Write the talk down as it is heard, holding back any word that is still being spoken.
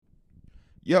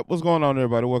Yep, what's going on,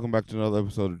 everybody? Welcome back to another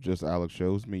episode of Just Alex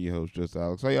Show. It's me, your host, Just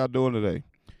Alex. How y'all doing today?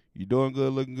 You doing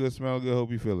good, looking good, smelling good? Hope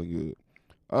you feeling good.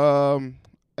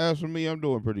 As for me, I'm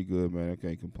doing pretty good, man. I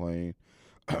can't complain.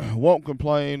 Won't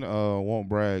complain. Won't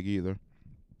brag either.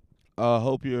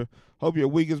 Hope your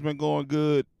week has been going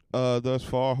good. Thus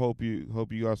far. Hope you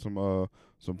got some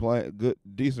good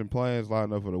decent plans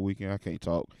lined up for the weekend. I can't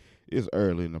talk. It's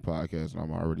early in the podcast, and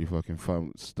I'm already fucking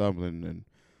stumbling and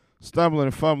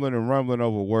fumbling and rumbling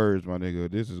over words, my nigga.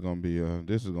 This is gonna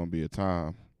be a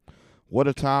time. What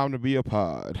a time to be a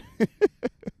pod.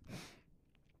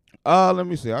 Let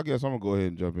me see. I guess I'm gonna go ahead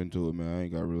and jump into it, man. I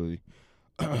ain't got really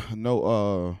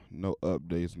no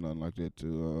updates, nothing like that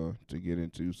to get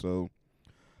into. So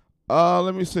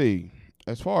let me see.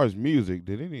 As far as music,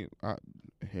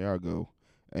 here I go.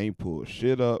 Ain't pulled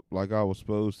shit up like I was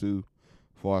supposed to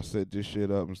before I set this shit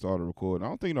up and started recording. I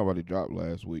don't think nobody dropped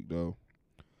last week though.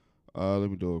 Let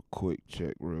me do a quick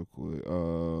check real quick.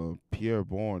 Pierre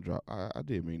Bourne dropped. I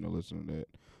didn't mean to listen to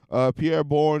that. Pierre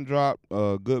Bourne dropped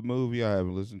a good movie. I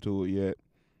haven't listened to it yet.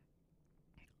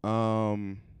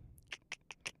 Um,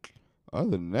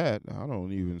 Other than that, I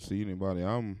don't even see anybody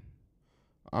I'm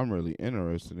really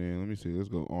interested in. Let me see. Let's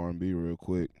go R&B real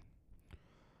quick.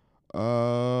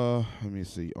 Let me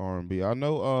see R&B. I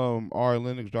know Ari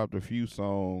Lennox dropped a few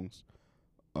songs.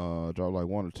 Dropped like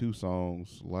one or two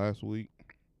songs last week.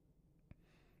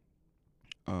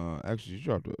 Actually,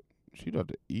 she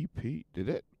dropped the EP. Did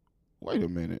that? Wait a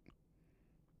minute.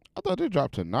 I thought they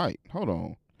dropped tonight. Hold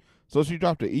on. So she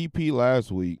dropped the EP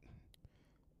last week,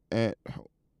 and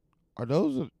are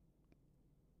those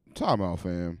time out,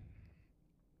 fam?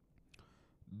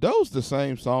 Those the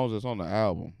same songs that's on the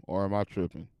album, or am I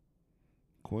tripping?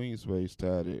 Queen Space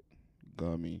Tatted,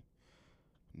 Gummy,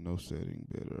 No Setting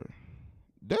Bitter.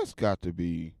 That's got to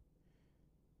be.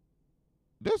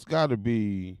 That's got to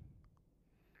be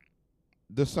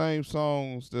the same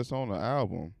songs that's on the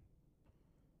album,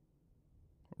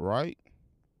 right?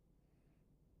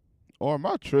 Or am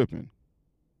I tripping?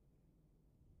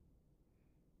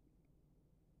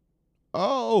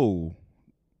 Oh,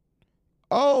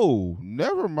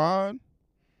 never mind.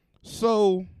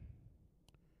 So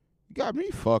got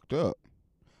me fucked up.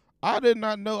 I did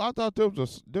not know. I thought them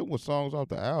was songs off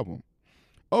the album.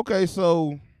 Okay,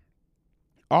 so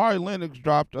Ari Lennox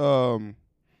dropped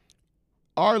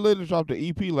Ari Lennox dropped an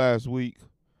EP last week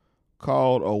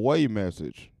called Away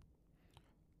Message.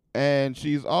 And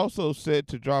she's also set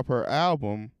to drop her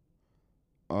album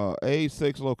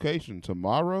A6 Location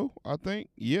tomorrow, I think.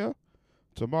 Yeah,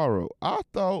 tomorrow. I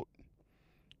thought,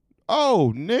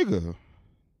 oh nigga,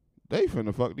 they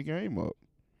finna fuck the game up.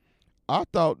 I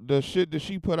thought the shit that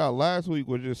she put out last week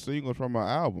was just singles from her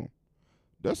album.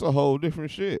 That's a whole different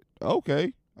shit.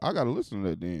 Okay, I gotta listen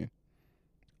to that then.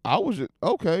 I was just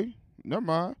okay. Never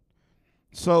mind.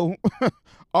 So,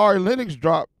 Ari Lennox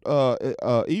dropped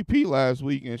EP last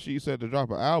week, and she said to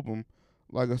drop an album.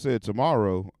 Like I said,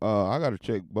 tomorrow. I gotta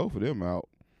check both of them out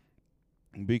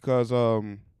because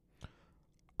I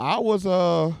was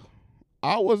uh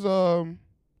I was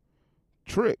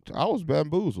tricked. I was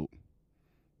bamboozled.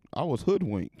 I was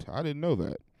hoodwinked. I didn't know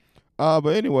that. But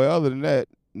anyway, other than that,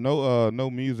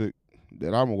 no music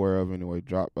that I'm aware of anyway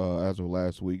dropped as of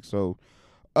last week. So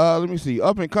let me see.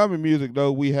 Up and coming music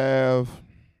though, we have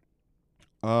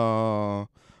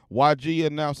YG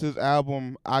announced his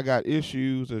album I Got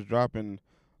Issues is dropping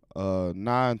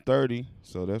 9/30,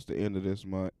 so that's the end of this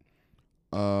month.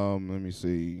 Let me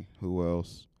see who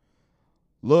else.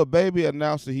 Lil Baby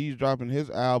announced that he's dropping his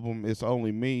album It's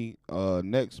Only Me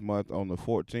next month on the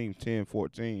 14th,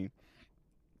 10/14.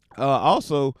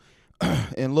 Also,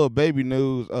 in Lil Baby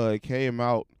news, it came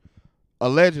out,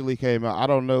 allegedly came out. I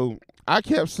don't know. I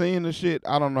kept seeing the shit.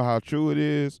 I don't know how true it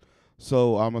is.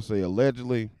 So I'm gonna say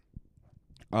allegedly.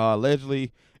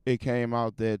 Allegedly, it came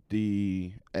out that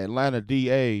the Atlanta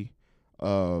DA,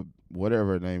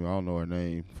 whatever her name, I don't know her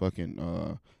name,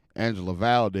 fucking Angela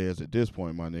Valdez. At this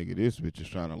point, my nigga, this bitch is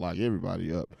trying to lock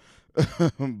everybody up.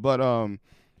 But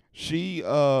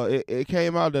it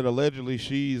came out that allegedly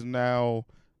she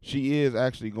is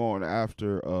actually going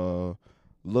after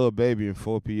Lil Baby and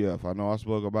 4PF. I know I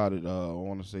spoke about it. I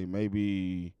want to say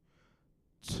maybe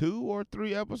 2 or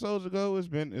 3 episodes ago. It's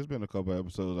been a couple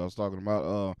episodes. I was talking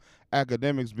about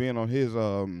academics being on his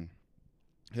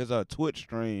Twitch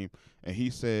stream, and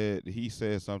he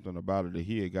said something about it that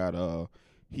he had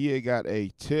got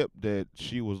a tip that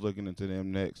she was looking into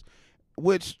them next,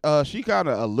 which she kind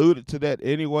of alluded to that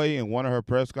anyway in one of her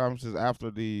press conferences after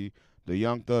the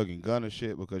Young Thug and Gunna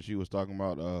shit, because she was talking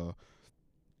about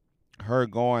her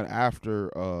going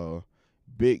after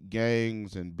big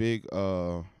gangs and big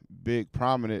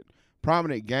prominent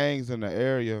prominent gangs in the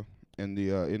area in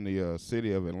the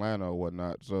city of Atlanta or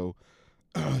whatnot. So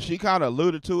she kind of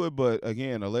alluded to it, but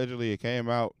again, allegedly it came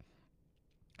out.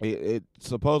 It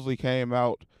supposedly came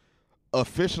out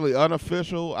officially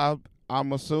unofficial.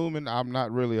 I'm assuming. I'm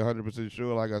not really 100%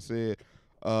 sure. Like I said,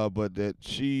 but that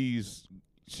she's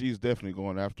definitely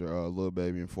going after Lil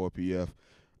Baby and 4PF.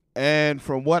 And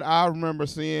from what I remember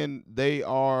seeing, they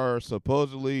are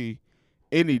supposedly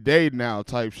any day now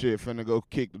type shit finna go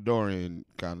kick the door in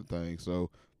kind of thing. So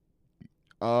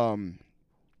um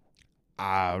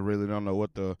I really don't know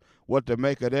what to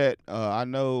make of that.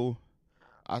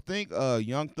 I think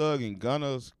Young Thug and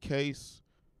Gunna's case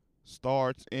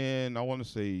starts in, I want to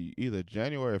say, either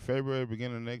January or February,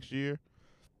 beginning of next year,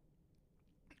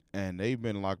 and they've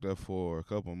been locked up for a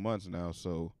couple of months now.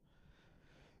 So,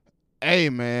 hey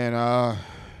man,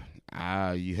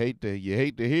 you hate to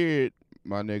hear it,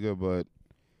 my nigga, but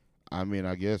I mean,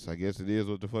 I guess it is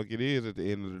what the fuck it is at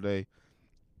the end of the day.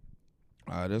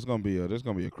 There's gonna be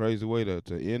a crazy way to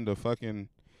end the fucking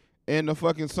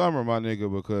summer, my nigga,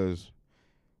 because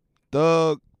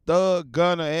Thug,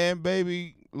 Gunna, and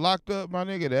Baby locked up, my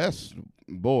nigga. That's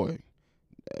boy.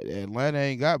 Atlanta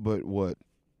ain't got but what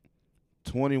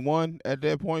 21 at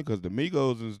that point, because the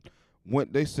Migos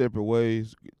went they separate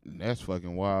ways. And that's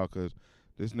fucking wild, because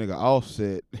this nigga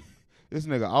Offset, this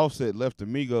nigga Offset left the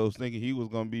Migos thinking he was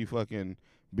gonna be fucking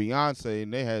Beyonce,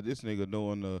 and they had this nigga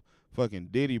doing the fucking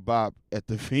Diddy Bop at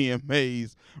the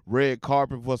VMAs, red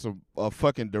carpet for some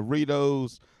fucking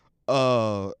Doritos,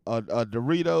 a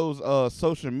Doritos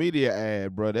social media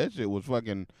ad, bro. That shit was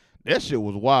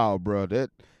wild, bro.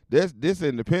 This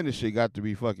independent shit got to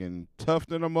be fucking tough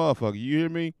than a motherfucker. You hear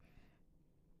me?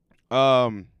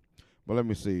 Um, but let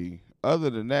me see. Other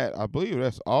than that, I believe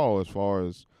that's all as far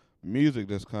as music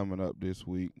that's coming up this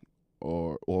week,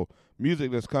 or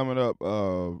music that's coming up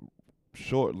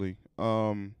shortly.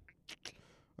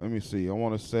 Let me see. I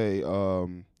want to say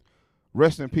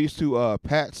rest in peace to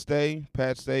Pat Stay.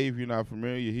 Pat Stay, if you're not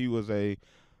familiar, he was a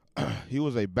he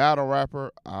was a battle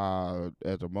rapper.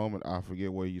 At the moment, I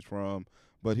forget where he's from,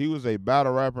 but he was a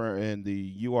battle rapper in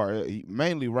the URL. He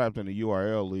mainly rapped in the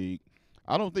URL league.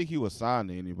 I don't think he was signed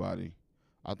to anybody.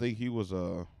 I think he was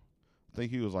like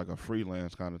a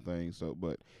freelance kind of thing. So,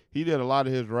 but he did a lot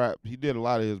of his rap. He did a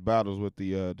lot of his battles with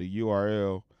the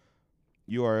URL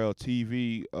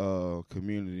TV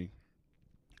community.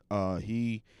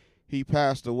 He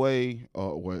passed away.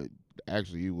 Well,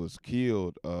 actually, he was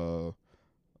killed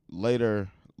later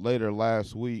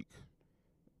last week.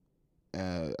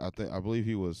 I believe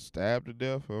he was stabbed to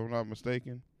death, if I'm not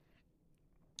mistaken.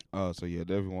 So yeah,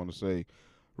 definitely want to say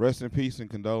rest in peace and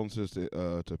condolences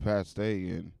to Pat Stay.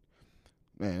 And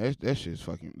man, that shit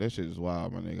is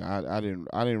wild, my nigga.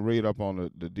 I didn't read up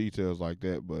on the details like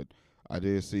that, but I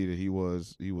did see that he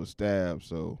was stabbed.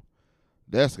 So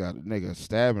that's got a nigga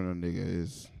stabbing a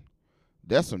nigga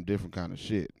that's some different kind of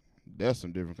shit. That's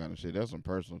some different kind of shit. That's some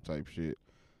personal type shit.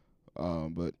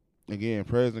 But again,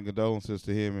 prayers and condolences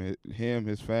to his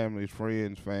family, his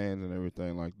friends, fans, and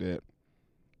everything like that.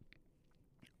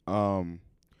 Um,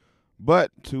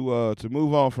 but to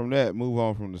move on from that, move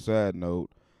on from the sad note.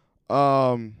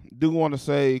 Do want to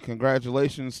say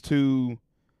congratulations to,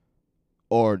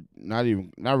 or not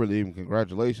really even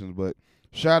congratulations, but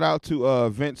shout out to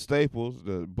Vince Staples,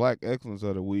 the Black Excellence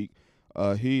of the Week.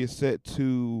 He is set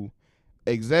to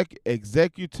executively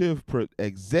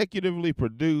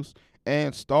produce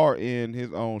and star in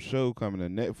his own show coming to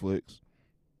Netflix.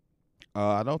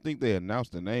 I don't think they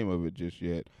announced the name of it just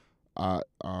yet.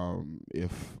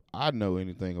 If I know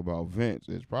anything about Vince,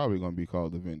 it's probably gonna be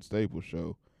called the Vince Staples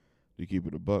Show. To keep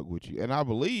it a buck with you, and I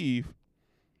believe,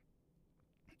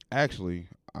 actually,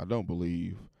 I don't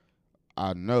believe,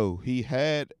 I know he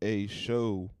had a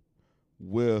show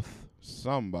with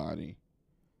somebody.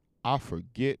 I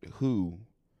forget who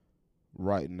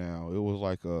right now. It was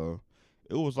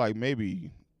like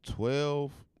maybe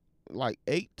 12, like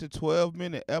 8 to 12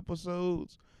 minute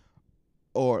episodes,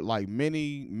 or like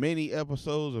many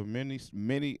episodes of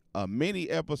mini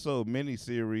episode mini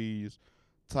series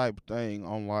type thing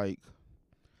on, like,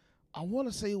 I want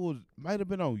to say might have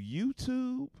been on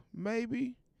YouTube,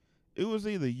 maybe. It was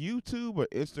either YouTube or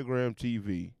Instagram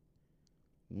TV.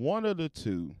 One of the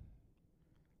two.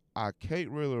 I can't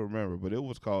really remember, but it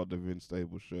was called the Vince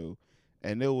Staples Show,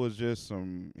 and it was just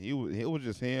it was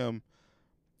just him.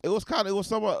 It was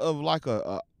somewhat of like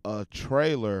a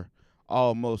trailer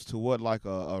almost to what like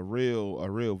a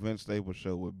real Vince Staples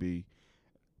show would be,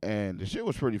 and the shit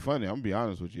was pretty funny. I'm gonna be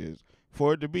honest with you.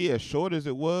 For it to be as short as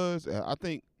it was, I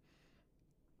think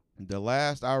the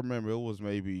last I remember it wasn't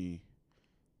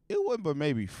but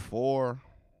maybe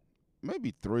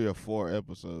maybe 3 or 4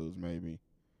 episodes, maybe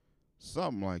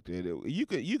something like that. You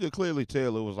could clearly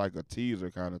tell it was like a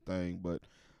teaser kind of thing, but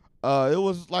it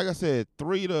was like I said,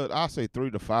 I say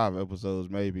 3 to 5 episodes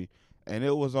maybe, and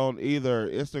it was on either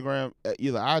Instagram,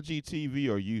 either IGTV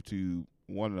or YouTube,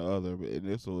 one or the other. And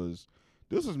this was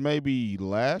maybe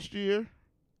last year,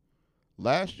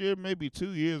 maybe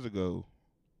 2 years ago,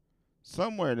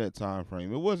 somewhere in that time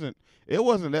frame. It wasn't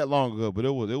that long ago, but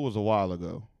it was a while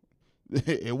ago.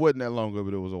 It wasn't that long ago,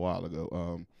 but it was a while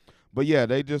ago. But yeah,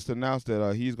 they just announced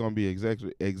that he's gonna be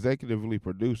executively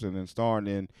producing and starring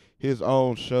in his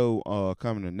own show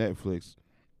coming to Netflix.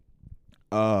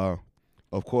 Uh,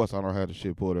 of course, I don't have the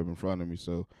shit pulled up in front of me,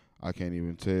 so I can't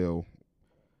even tell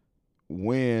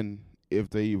when, if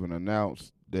they even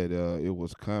announced that it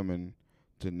was coming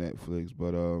to Netflix.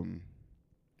 But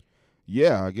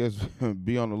yeah, I guess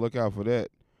be on the lookout for that.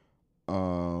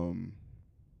 Um,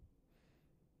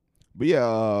 But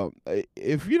yeah,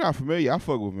 if you're not familiar, I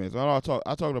fuck with Vince. I know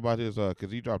I talked about this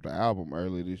because he dropped an album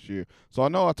earlier this year. So I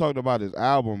know I talked about his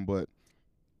album, but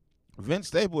Vince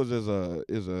Staples he's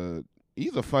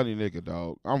a funny nigga,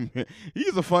 dog.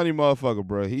 He's a funny motherfucker,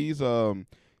 bro. He's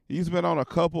been on a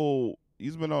couple.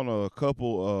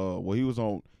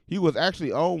 Well, he was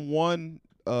actually on one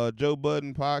Joe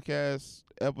Budden podcast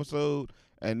episode,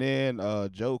 and then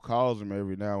Joe calls him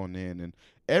every now and then, and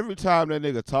every time that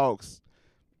nigga talks.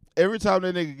 Every time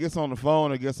that nigga gets on the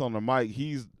phone or gets on the mic,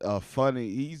 he's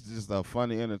just a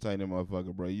funny, entertaining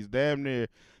motherfucker, bro. He's damn near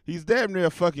a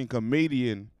fucking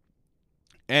comedian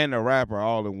and a rapper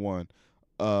all in one.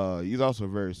 He's also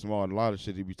very smart. A lot of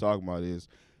shit he be talking about is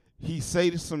he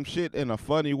say some shit in a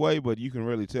funny way, but you can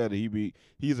really tell that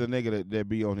he's a nigga that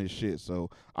be on his shit. So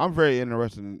I'm very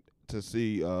interested to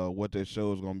see what that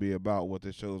show is gonna be about, what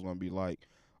that show is gonna be like.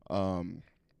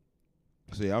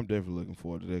 See, I'm definitely looking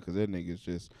forward to that because that nigga's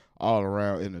just all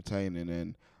around entertaining,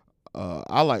 and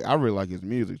I really like his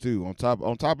music too. On top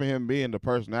of him being the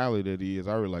personality that he is,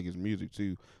 I really like his music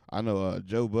too. I know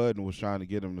Joe Budden was trying to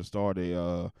get him to start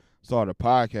a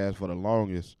podcast for the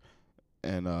longest,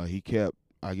 and I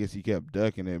guess he kept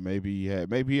ducking it.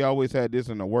 Maybe he always had this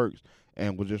in the works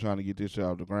and was just trying to get this shit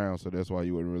off the ground, so that's why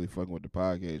you wasn't really fucking with the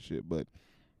podcast shit. But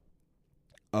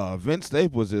Vince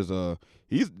Staples is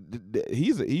he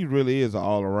really is an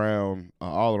all around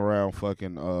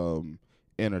fucking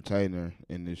entertainer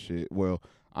in this shit. Well,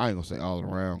 I ain't gonna say all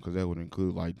around because that would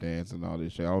include like dance and all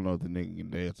this shit. I don't know if the nigga can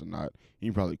dance or not. He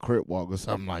can probably crip walk or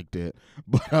something like that.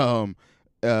 But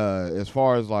as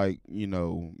far as like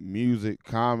music,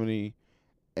 comedy,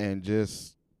 and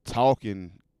just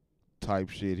talking type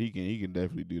shit, he can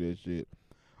definitely do that shit.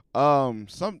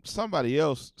 Something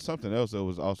else that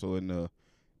was also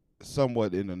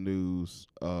somewhat in the news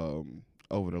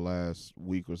over the last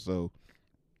week or so.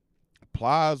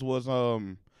 Plies was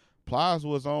Plies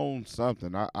was on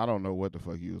something. I don't know what the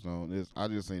fuck he was on. I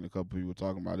just seen a couple people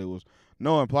talking about it. Was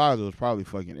knowing Plies, it was probably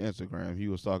fucking Instagram. He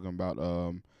was talking about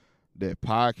that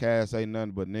podcast ain't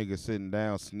nothing but niggas sitting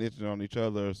down snitching on each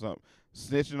other or something,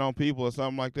 snitching on people or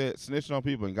something like that, snitching on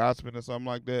people and gossiping or something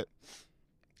like that.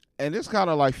 And it's kind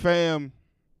of like, fam,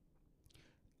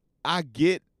 I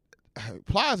get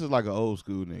Plies is like an old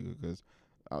school nigga because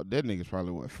that nigga's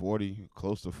probably what 40,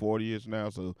 close to 40ish now.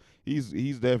 So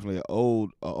he's definitely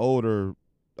older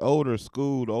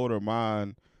schooled, older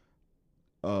mind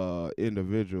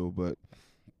individual. But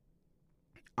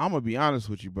I'm gonna be honest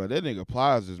with you, bro. That nigga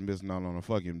Plies is missing out on a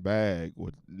fucking bag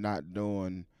with not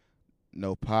doing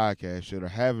no podcast shit or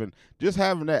having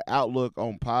that outlook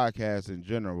on podcasts in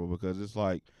general. Because it's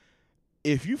like,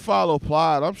 if you follow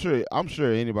Plies, I'm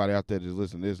sure anybody out there that's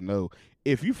listening to this know.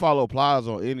 If you follow Plies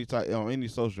on any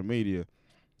social media,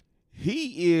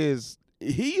 he's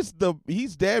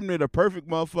damn near the perfect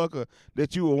motherfucker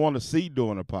that you would want to see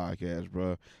doing a podcast,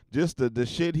 bro. Just the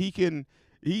shit he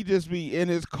just be in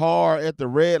his car at the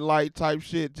red light type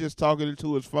shit, just talking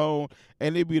into his phone,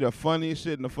 and it'd be the funniest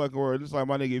shit in the fucking world. It's like,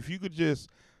 my nigga, if you could just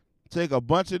take a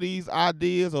bunch of these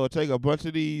ideas or take a bunch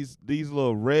of these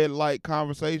little red light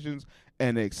conversations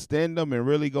and extend them and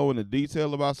really go into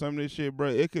detail about some of this shit, bro,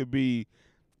 it could be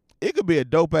a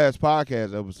dope ass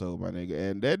podcast episode, my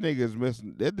nigga. And that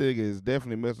nigga is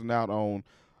definitely missing out on,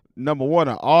 number one,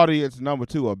 an audience, number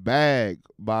two, a bag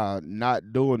by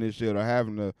not doing this shit or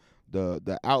having the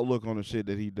outlook on the shit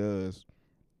that he does.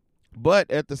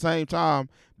 But at the same time,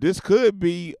 this could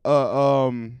be a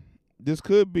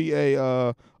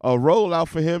rollout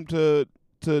for him to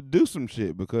do some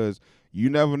shit, because you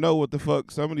never know what the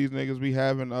fuck some of these niggas be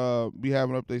having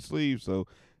up their sleeves. So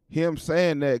him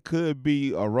saying that could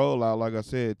be a rollout, like I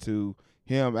said, to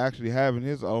him actually having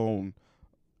his own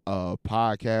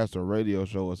podcast or radio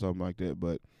show or something like that.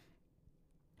 But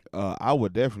I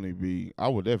would definitely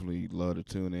love to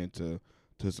tune into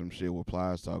to some shit with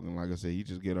Plies talking. Like I said, he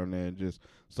just get on there and just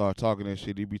start talking that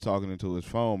shit. He be talking into his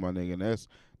phone, my nigga, and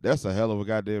that's a hell of a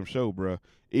goddamn show, bruh.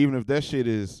 Even if that shit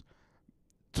is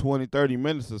 20, 30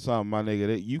 minutes or something, my nigga,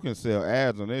 that you can sell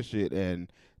ads on that shit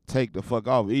and take the fuck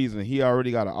off easy. And he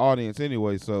already got an audience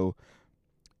anyway, so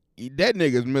that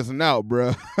nigga's missing out,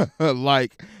 bruh.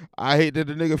 Like, I hate that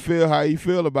the nigga feel how he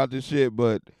feel about this shit,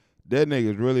 but that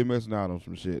nigga's really missing out on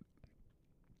some shit.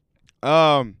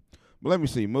 But let me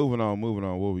see. Moving on.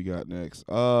 What we got next?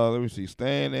 Let me see.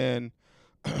 Staying in,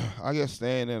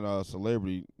 staying in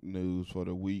celebrity news for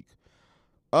the week.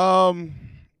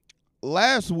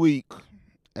 Last week,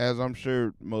 as I'm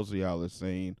sure most of y'all have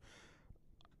seen,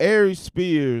 Aries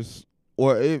Spears,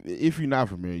 or if you're not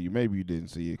familiar, maybe you didn't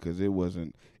see it because it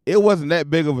wasn't that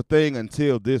big of a thing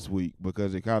until this week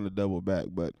because it kind of doubled back.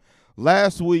 But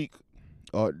last week,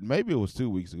 or maybe it was 2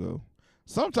 weeks ago,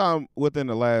 sometime within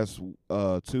the last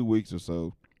 2 weeks or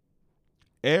so,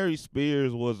 Aries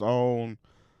Spears was on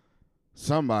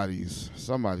somebody's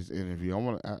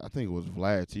interview. I think it was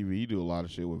Vlad TV. He do a lot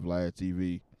of shit with Vlad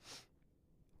TV.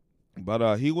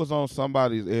 But he was on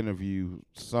somebody's interview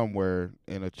somewhere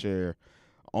in a chair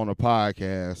on a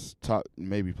podcast.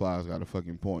 Maybe Plies got a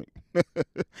fucking point.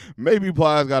 Maybe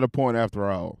Plies got a point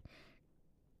after all.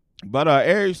 But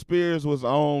Aries Spears was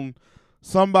on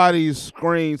somebody's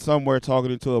screen somewhere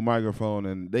talking into a microphone,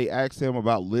 and they asked him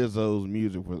about Lizzo's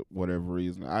music for whatever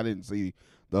reason. I didn't see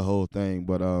the whole thing,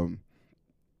 but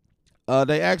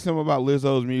they asked him about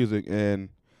Lizzo's music, and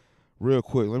real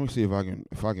quick, let me see if I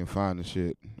can find the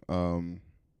shit. How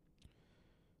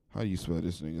do you spell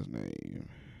this nigga's name?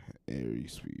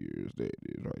 Aries Spears. There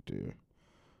it is, right there.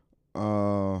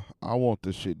 I want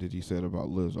the shit that he said about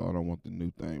Lizzo. I don't want the new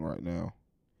thing right now.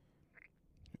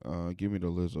 Give me the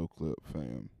Lizzo clip,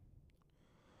 fam.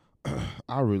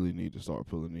 I really need to start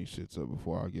pulling these shits up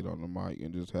before I get on the mic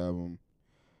and just have them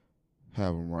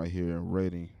right here and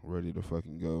ready to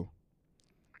fucking go.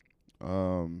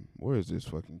 Where is this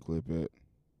fucking clip at?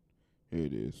 Here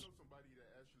it is. Somebody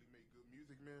that actually make good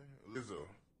music, man.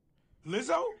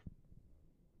 Lizzo.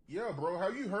 Yeah, bro.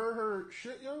 Have you heard her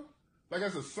shit, yo? Like,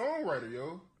 as a songwriter,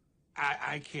 yo.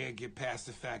 I can't get past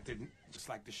the fact that, just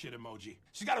like the shit emoji,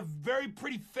 she's got a very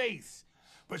pretty face,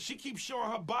 but she keeps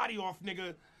showing her body off,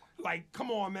 nigga. Like,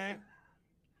 come on, man.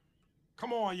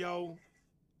 Come on, yo.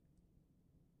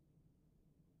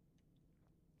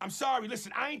 I'm sorry,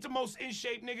 listen, I ain't the most in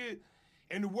shape nigga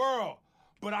in the world,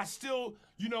 but I still,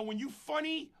 when you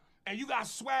funny and you got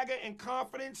swagger and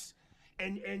confidence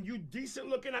and you decent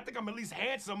looking, I think I'm at least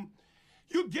handsome,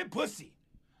 you get pussy.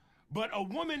 But a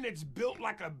woman that's built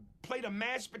like a plate of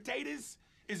mashed potatoes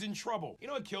is in trouble. You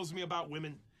know what kills me about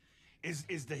women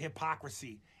is the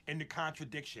hypocrisy and the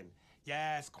contradiction.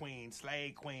 Yes, queen,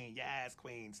 slay, queen. Yes,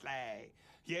 queen, slay.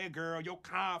 Yeah, girl, your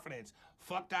confidence.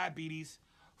 Fuck diabetes.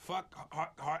 Fuck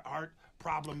heart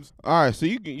problems. All right, so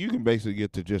you can basically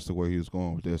get to just the way he was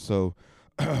going with this. So,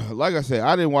 like I said,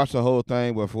 I didn't watch the whole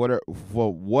thing, but for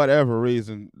whatever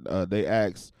reason, they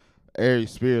asked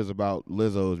Aries Spears about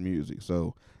Lizzo's music.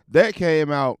 So that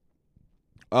came out.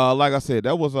 Like I said,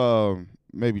 that was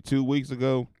maybe 2 weeks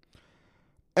ago.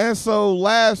 And so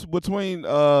between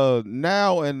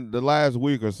now and the last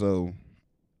week or so,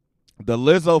 the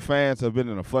Lizzo fans have been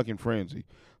in a fucking frenzy.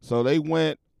 So they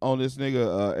went on this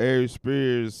nigga Aries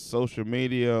Spears' social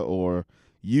media or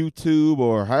YouTube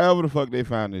or however the fuck they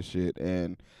found this shit,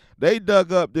 and they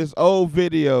dug up this old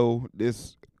video,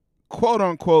 this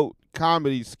quote-unquote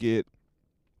comedy skit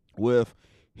with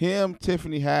him,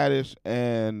 Tiffany Haddish,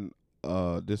 and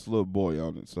this little boy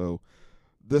on it. So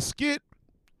the skit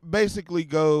basically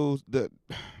goes, the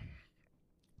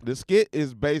skit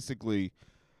is basically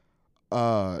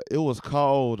it was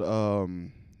called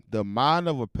The Mind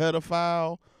of a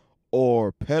Pedophile,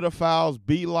 or Pedophiles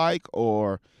Be Like,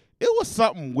 or it was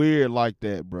something weird like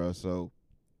that, bro. So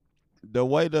the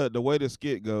way the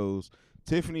skit goes,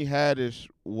 Tiffany Haddish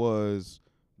was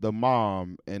the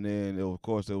mom, and then of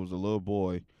course it was a little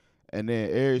boy, and then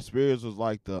Aries Spears was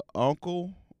like the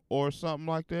uncle or something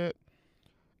like that.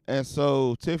 And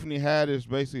so Tiffany Haddish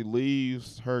basically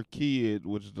leaves her kid,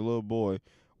 which is the little boy,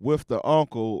 with the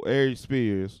uncle, Aries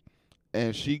Spears,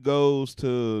 and she goes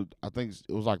to, I think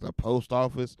it was like the post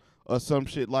office or some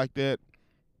shit like that.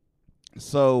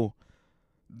 So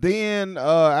then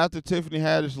after Tiffany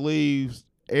Haddish leaves,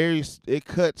 it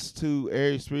cuts to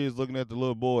Aries Spears looking at the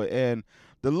little boy, and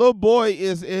the little boy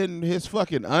is in his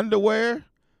fucking underwear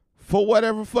for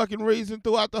whatever fucking reason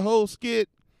throughout the whole skit.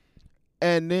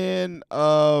 And then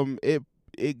it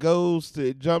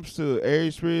jumps to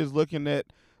Aries Spears looking at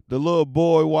the little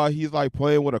boy while he's like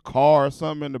playing with a car or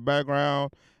something in the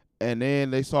background, and then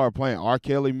they started playing R.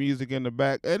 Kelly music in the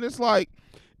back, and it's like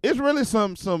it's really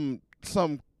some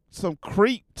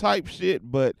creep type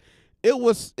shit, but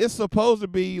it's supposed to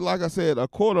be, like I said, a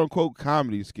quote unquote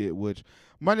comedy skit, which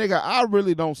my nigga, I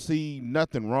really don't see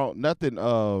nothing wrong, not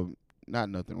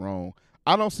nothing wrong.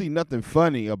 I don't see nothing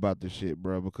funny about this shit,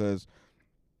 bro, because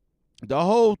the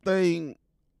whole thing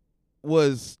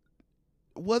was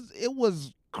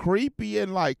creepy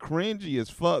and like cringy as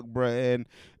fuck, bruh. And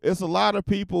it's a lot of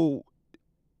people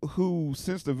who,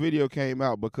 since the video came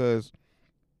out, because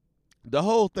the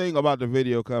whole thing about the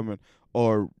video coming,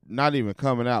 or not even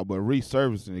coming out, but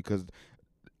resurfacing it, because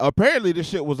apparently this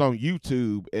shit was on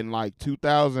YouTube in like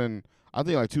 2000, I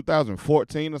think like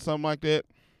 2014 or something like that.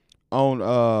 On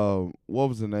what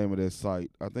was the name of this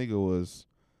site? I think it was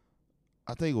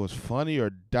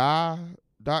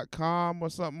funnyordie.com or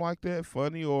something like that.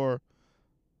 Funny, or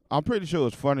I'm pretty sure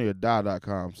it's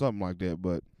funnyordie.com, something like that.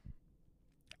 But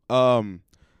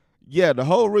yeah, the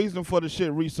whole reason for the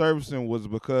shit resurfacing was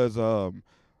because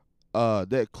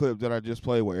that clip that I just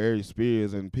played with Aries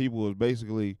Spears, and people was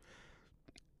basically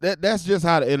that's just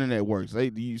how the internet works.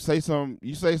 You say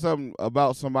something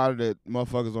about somebody that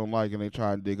motherfuckers don't like, and they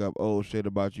try and dig up old shit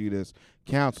about you that's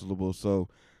cancelable. So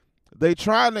they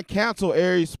trying to cancel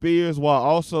Aries Spears while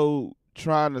also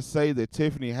trying to say that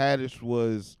Tiffany Haddish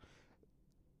was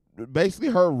basically,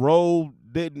 her role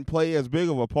didn't play as big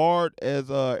of a part as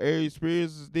Aries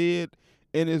Spears did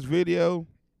in his video.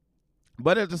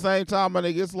 But at the same time, I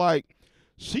think it's like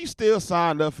she still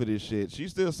signed up for this shit. She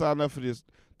still signed up for this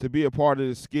to be a part of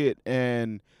this skit,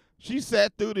 and she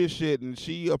sat through this shit and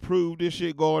she approved this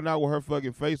shit going out with her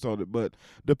fucking face on it. But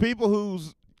the people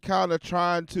who's kind of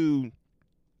trying to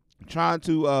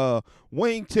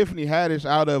wing Tiffany Haddish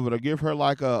out of it, or give her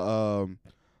like a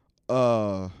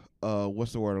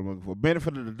what's the word I'm looking for?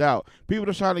 Benefit of the doubt. People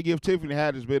that are trying to give Tiffany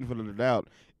Haddish benefit of the doubt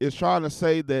is trying to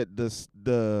say that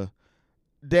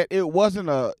that it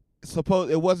wasn't supposed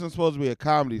to be a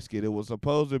comedy skit. It was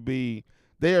supposed to be.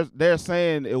 They're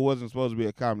saying it wasn't supposed to be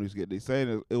a comedy skit. They're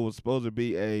saying it was supposed to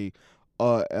be a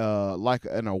like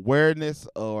an awareness,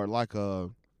 or like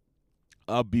a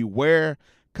beware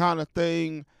kind of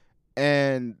thing.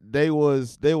 And they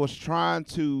was trying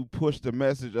to push the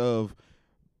message of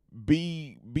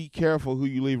be careful who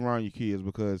you leave around your kids,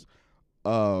 because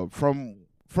from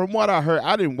what I heard,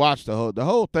 I didn't watch the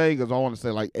whole thing, is I want to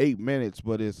say like 8 minutes,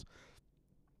 but it's,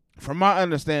 from my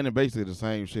understanding, basically the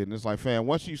same shit. And it's like, fam,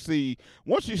 once you see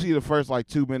the first like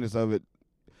 2 minutes of it,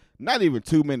 not even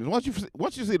 2 minutes, once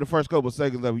you see the first couple of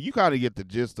seconds of it, you kind of get the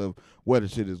gist of where the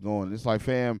shit is going. It's like,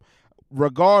 fam,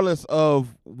 regardless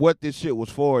of what this shit was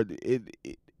for, it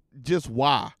just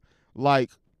why,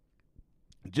 like,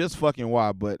 just fucking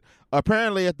why. But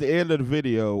apparently at the end of the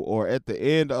video, or at the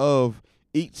end of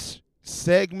each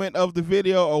segment of the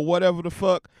video, or whatever the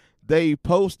fuck, they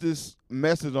post this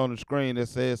message on the screen that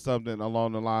says something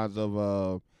along the lines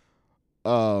of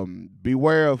be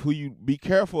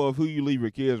careful of who you leave your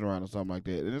kids around, or something like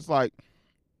that. And it's like,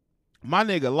 my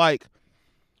nigga, like,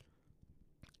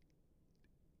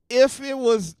 if it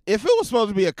was supposed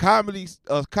to be a comedy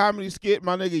skit,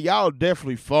 my nigga, y'all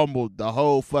definitely fumbled the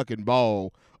whole fucking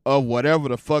ball of whatever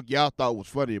the fuck y'all thought was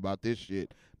funny about this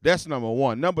shit. That's number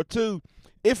one. Number two,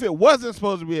 if it wasn't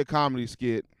supposed to be a comedy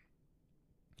skit,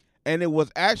 and it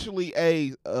was actually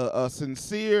a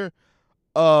sincere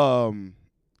what's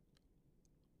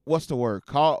the word?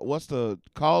 What's the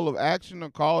call of action, or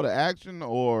call to action,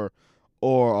 or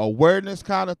awareness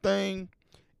kind of thing?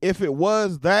 If it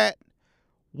was that,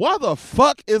 why the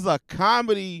fuck is a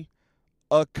comic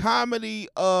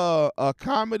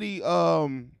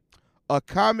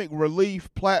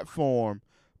relief platform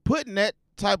putting that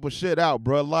type of shit out,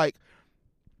 bro? Like,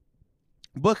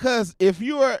 because if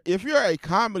you're a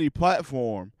comedy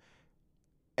platform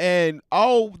and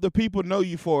all the people know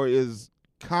you for is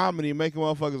comedy, making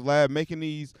motherfuckers laugh, making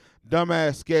these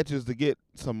dumbass sketches to get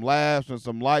some laughs and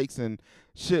some likes and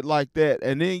shit like that,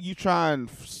 and then you try and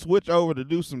switch over to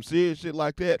do some serious shit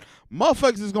like that,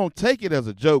 motherfuckers is gonna take it as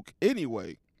a joke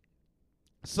anyway.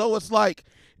 So it's like,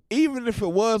 even if it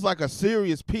was like a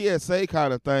serious PSA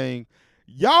kind of thing,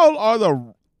 y'all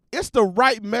are it's the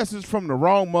right message from the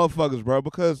wrong motherfuckers, bro,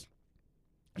 because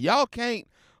y'all can't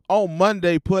on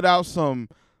Monday put out some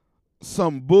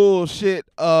bullshit,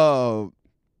 I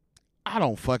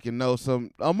don't fucking know,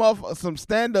 some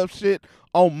stand-up shit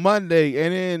on Monday,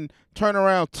 and then turn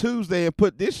around Tuesday and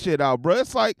put this shit out, bro.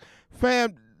 It's like,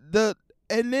 fam,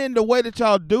 and then the way that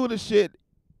y'all do the shit,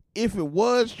 if it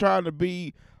was trying to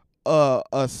be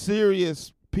a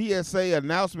serious PSA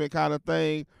announcement kind of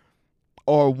thing,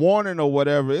 or warning or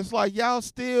whatever. It's like y'all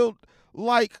still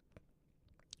like,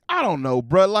 I don't know,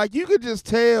 bro. Like you can just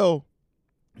tell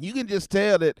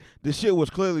that the shit was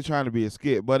clearly trying to be a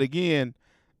skit. But again,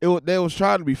 they was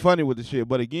trying to be funny with the shit.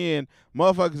 But again,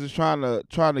 motherfuckers is trying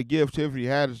to give Tiffany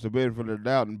Haddish the benefit of the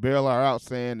doubt and bail her out,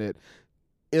 saying that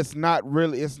it's not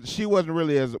really, she wasn't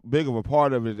really as big of a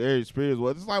part of it as Aries Spears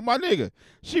was. It's like, my nigga,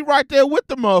 she right there with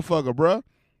the motherfucker, bruh.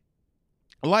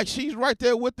 Like, she's right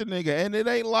there with the nigga, and it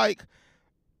ain't like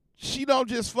she don't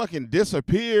just fucking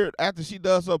disappear after she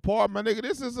does her part, my nigga.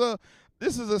 This is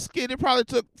a skit. It probably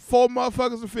took 4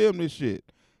 motherfuckers to film this shit,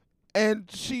 and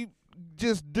she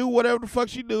just do whatever the fuck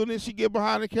she do, and then she get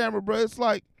behind the camera, bro. It's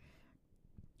like,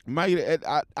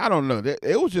 I don't know.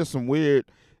 It was just some weird.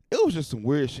 It was just some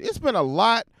weird shit. It's been a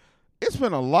lot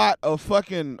of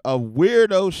fucking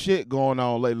weirdo shit going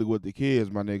on lately with the kids,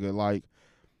 my nigga. Like,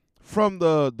 from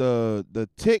the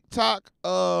TikTok,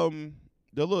 the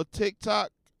little TikTok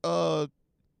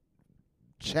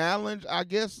challenge, I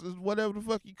guess is whatever the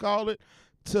fuck you call it,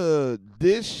 to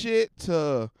this shit,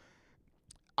 to,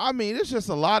 I mean, it's just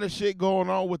a lot of shit going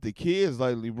on with the kids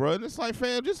lately, bro. And it's like,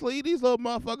 fam, just leave these little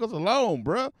motherfuckers alone,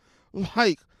 bro.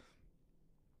 Like,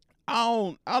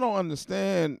 I don't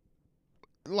understand.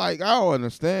 Like, I don't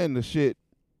understand the shit.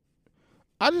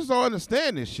 I just don't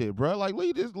understand this shit, bro. Like,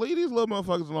 leave these little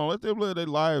motherfuckers alone. Let them live their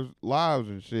lives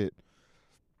and shit.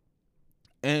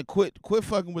 And quit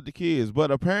fucking with the kids.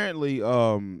 But apparently,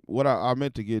 what I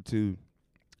meant to get to,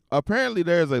 apparently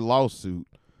there's a lawsuit.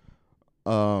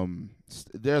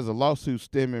 There's a lawsuit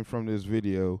stemming from this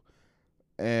video,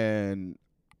 and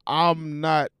I'm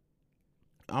not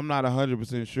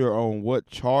 100% sure on what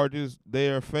charges they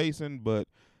are facing, but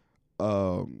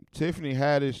Tiffany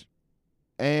Haddish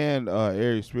and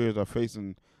Aries Spears are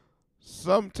facing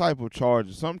some type of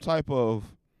charges, some type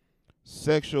of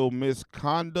sexual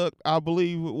misconduct, I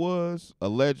believe it was,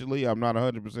 allegedly. I'm not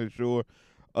 100% sure,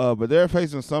 but they're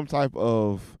facing some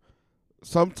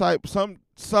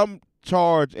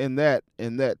charge in that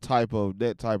type of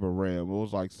realm. It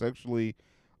was like sexually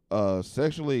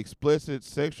explicit,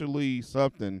 sexually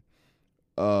something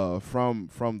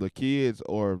from the kids,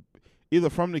 or either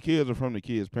from the kids or from the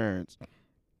kids' parents.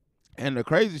 And the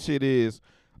crazy shit is,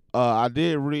 I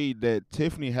did read that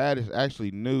Tiffany Haddish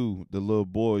actually knew the little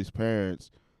boy's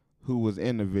parents who was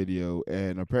in the video,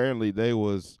 and apparently she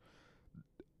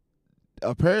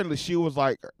was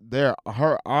like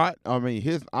her aunt, I mean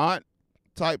his aunt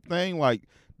type thing. Like,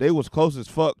 they was close as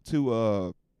fuck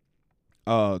to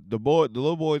the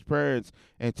little boy's parents,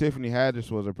 and Tiffany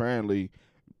Haddish was apparently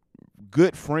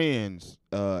good friends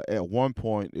at one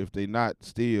point, if they not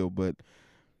still. But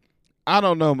I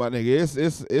don't know, my nigga.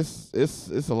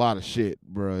 It's a lot of shit,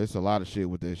 bro. It's a lot of shit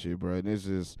with that shit, bro. And it's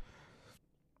just,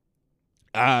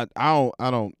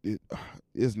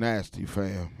 it's nasty,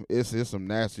 fam. It's some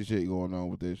nasty shit going on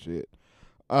with this shit.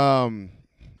 But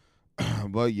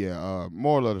yeah,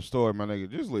 moral of the story, my nigga,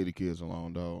 just leave the kids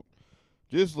alone, dog.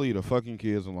 Just leave the fucking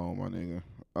kids alone, my nigga.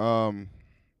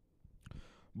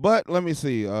 But let me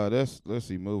see. Let's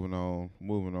see. Moving on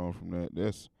from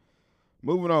that.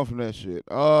 Moving on from that shit.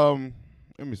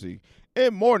 Let me see.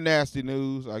 In more nasty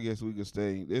news, I guess we could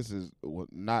stay. This is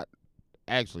not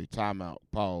actually timeout,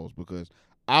 pause, because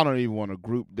I don't even want to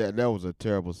group that. That was a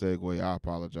terrible segue. I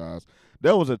apologize.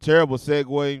 That was a terrible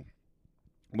segue,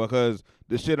 because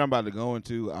the shit I'm about to go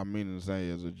into, I mean to say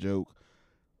as a joke.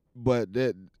 But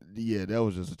that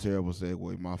was just a terrible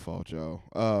segue. My fault, y'all.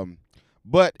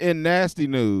 But in nasty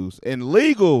news, in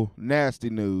legal nasty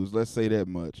news, let's say that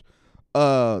much.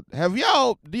 Do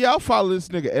y'all follow this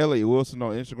nigga Elliott Wilson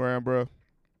on Instagram, bro?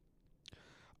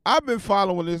 I've been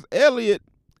following this Elliott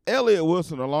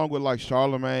Wilson, along with like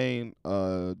Charlemagne,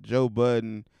 Joe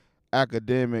Budden,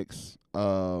 Academics,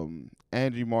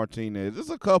 Angie Martinez. It's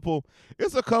a couple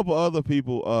other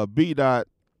people, B Dot.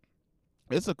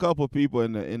 It's a couple people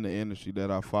in the industry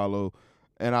that I follow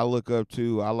and I look up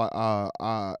to.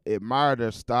 I admire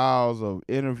their styles of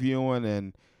interviewing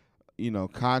and,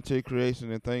 content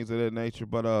creation and things of that nature.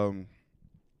 But I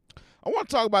want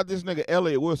to talk about this nigga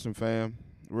Elliott Wilson, fam,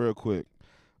 real quick.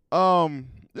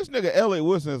 This nigga Elliott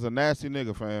Wilson is a nasty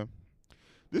nigga, fam.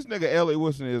 This nigga Elliott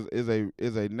Wilson is a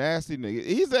nasty nigga.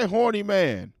 He's a horny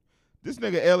man. This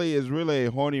nigga Elliott is really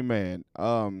a horny man.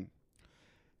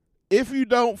 If you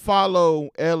don't follow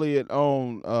Elliott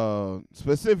on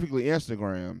specifically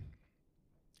Instagram,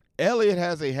 Elliott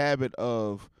has a habit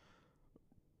of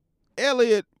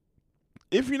if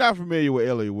you're not familiar with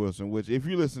Elliott Wilson, which if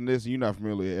you listen to this and you're not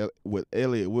familiar with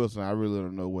Elliott Wilson, I really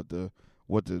don't know what to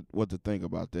think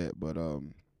about that. But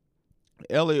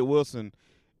Elliott Wilson,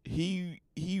 he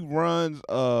runs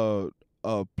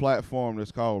a platform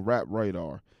that's called Rap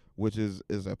Radar, which is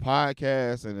a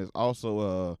podcast and is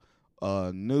also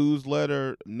a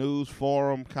newsletter, news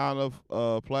forum kind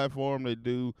of platform. They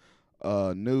do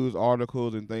news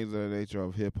articles and things of that nature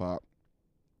of hip hop,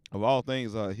 of all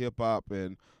things hip hop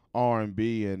and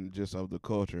R&B and just of the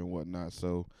culture and whatnot.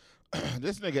 So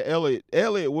this nigga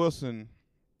Elliot Wilson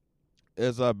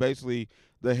is basically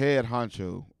the head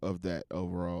honcho of that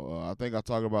overall. I think I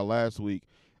talked about last week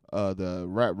the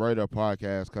Rap Radar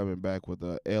podcast coming back with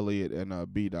Elliot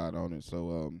and B Dot on it.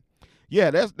 So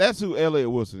yeah, that's who Elliot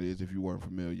Wilson is if you weren't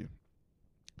familiar.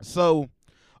 So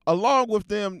along with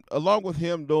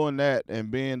him doing that and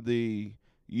being the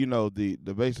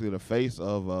basically the face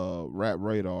of Rap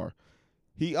Radar,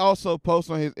 he also posts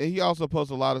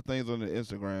a lot of things on the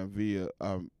Instagram via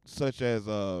such as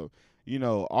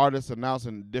artists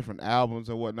announcing different albums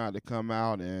and whatnot to come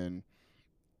out, and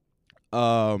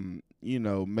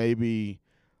maybe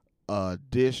a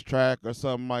diss track or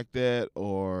something like that,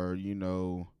 or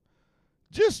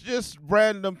just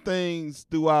random things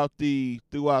throughout the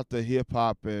hip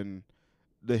hop and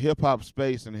the hip hop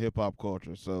space and hip hop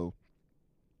culture. So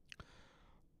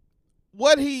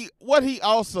what he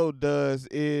also does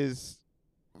is,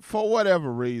 for whatever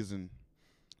reason,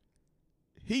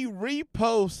 he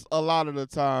reposts a lot of the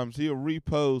times. He'll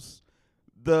repost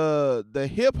the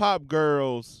hip hop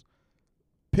girls'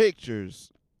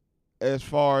 pictures as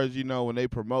far as when they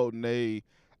promoting they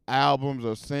albums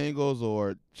or singles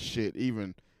or shit,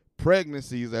 even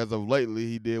pregnancies. As of lately,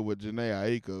 he did with Jhené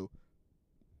Aiko,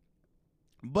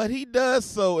 but he does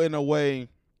so in a way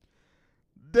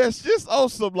that's just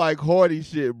also like horny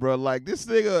shit, bro. Like this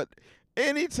nigga,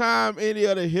 anytime any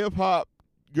of the hip hop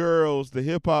girls, the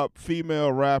hip hop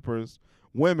female rappers,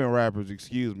 women rappers,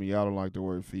 excuse me, I don't like the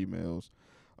word females.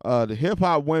 The hip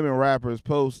hop women rappers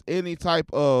post any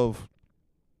type of,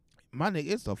 my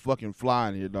nigga, it's a fucking fly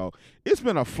in here, dog. It's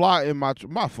been a fly in my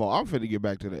fault. I'm finna get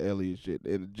back to the Elliot shit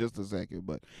in just a second,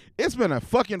 but it's been a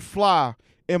fucking fly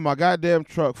in my goddamn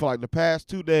truck for like the past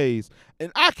 2 days,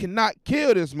 and I cannot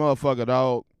kill this motherfucker,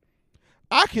 dog.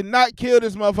 I cannot kill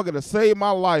this motherfucker to save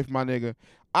my life, my nigga.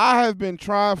 I have been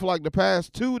trying for like the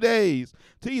past 2 days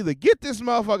to either get this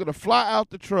motherfucker to fly out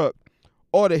the truck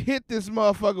or to hit this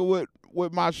motherfucker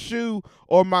with my shoe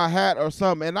or my hat or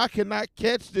something, and I cannot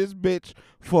catch this bitch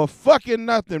for fucking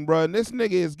nothing, bro. And this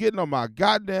nigga is getting on my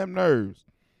goddamn nerves.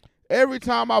 Every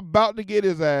time I'm about to get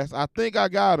his ass, I think I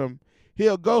got him,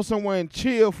 he'll go somewhere and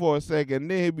chill for a second,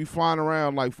 and then he'll be flying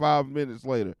around like 5 minutes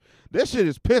later. This shit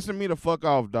is pissing me the fuck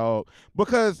off, dog,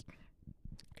 because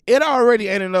it already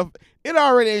ain't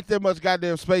that much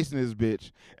goddamn space in this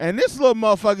bitch. And this little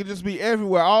motherfucker just be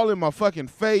everywhere, all in my fucking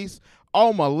face,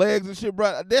 all my legs and shit,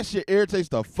 bro. That shit irritates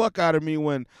the fuck out of me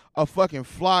when a fucking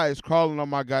fly is crawling on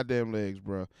my goddamn legs,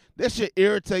 bro. That shit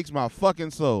irritates my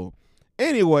fucking soul.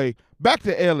 Anyway, back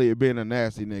to Elliot being a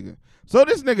nasty nigga. So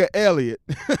this nigga Elliot,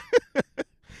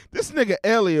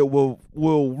 will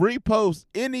repost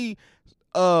any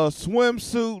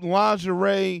swimsuit,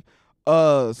 lingerie,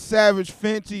 Savage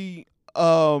Fenty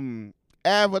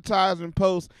advertising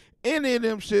posts, any of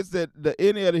them shits that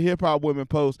any of the hip hop women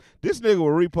post. This nigga will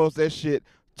repost that shit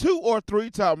 2 or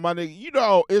 3 times, my nigga.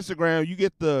 On Instagram you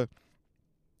get the,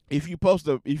 if you post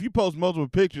multiple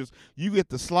pictures, you get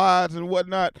the slides and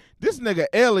whatnot. This nigga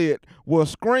Elliot will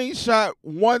screenshot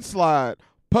one slide,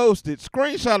 post it,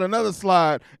 screenshot another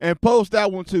slide, and post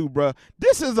that one too, bruh.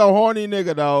 This is a horny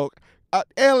nigga, dog.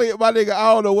 Elliot, my nigga,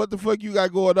 I don't know what the fuck you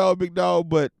got going on, big dog,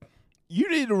 but you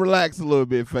need to relax a little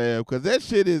bit, fam, because that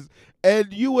shit is,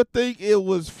 and you would think it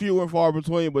was few and far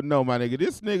between, but no, my nigga.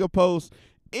 This nigga posts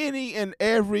any and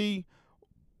every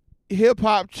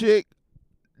hip-hop chick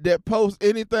that posts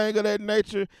anything of that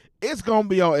nature, it's going to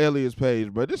be on Elliot's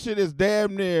page, bro. This shit is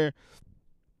damn near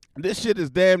on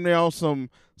some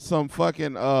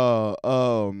fucking,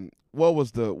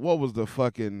 what's the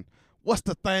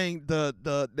thing,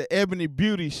 the Ebony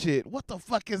Beauty shit. What the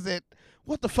fuck is it?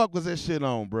 What the fuck was that shit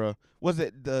on, bro? Was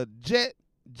it the Jet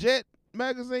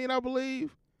magazine, I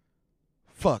believe?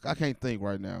 Fuck, I can't think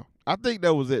right now. I think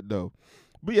that was it though.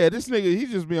 But yeah, this nigga, he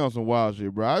just be on some wild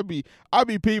shit, bro. I be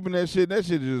peeping that shit. That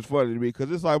shit is just funny to me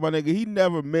because it's like, my nigga, he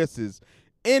never misses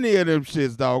any of them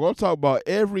shits, dog. I'm talking about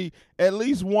at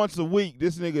least once a week,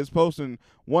 this nigga is posting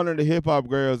one of the hip hop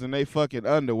girls in they fucking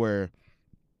underwear,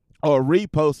 or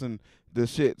reposting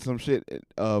some shit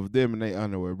of them in their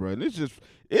underwear, bro. And it's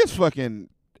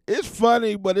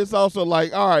funny, but it's also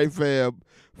like, all right, fam,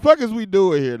 fuck is we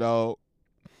doing here, dog?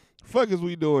 Fuck is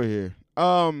we doing here?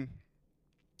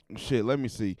 Shit, let me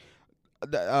see.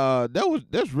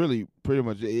 That's really pretty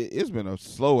much it. It's been a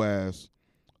slow ass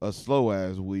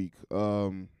week.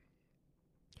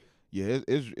 yeah,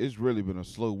 it's really been a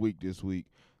slow week this week.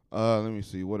 Let me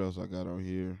see what else I got on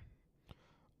here.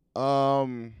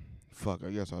 Fuck,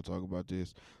 I guess I'll talk about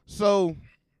this. So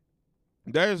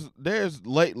there's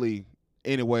lately,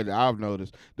 anyway, that I've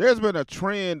noticed, there's been a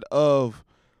trend of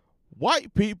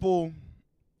white people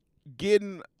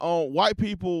getting on white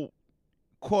people,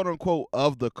 quote unquote,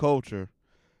 of the culture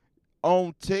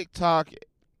on TikTok,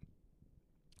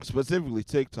 specifically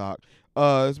TikTok.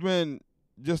 It's been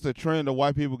just a trend of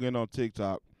white people getting on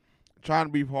TikTok, trying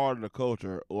to be part of the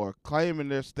culture or claiming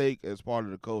their stake as part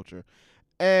of the culture.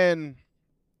 And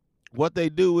what they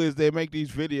do is they make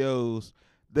these videos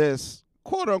that's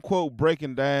quote unquote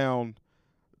breaking down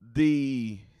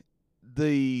the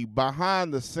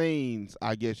behind the scenes,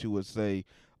 I guess you would say,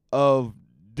 of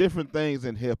different things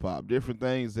in hip hop, different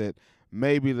things that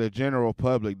maybe the general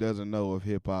public doesn't know of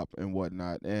hip hop and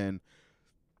whatnot. And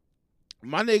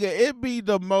my nigga, it be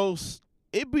the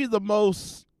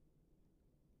most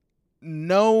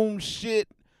known shit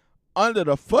under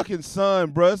the fucking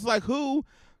sun, bro. It's like who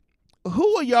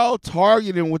are y'all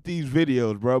targeting with these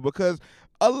videos, bro? Because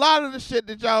a lot of the shit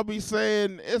that y'all be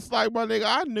saying, it's like, my nigga,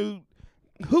 I knew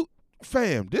who,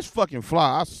 fam, this fucking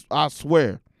fly. I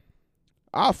swear.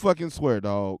 I fucking swear,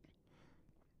 dog.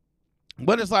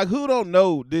 But it's like, who don't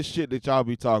know this shit that y'all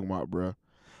be talking about, bro?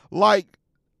 Like,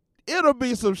 it'll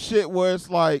be some shit where it's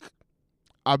like,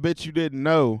 I bet you didn't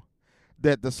know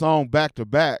that the song Back to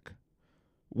Back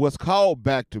was called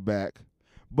Back to Back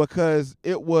because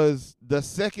it was the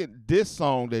second diss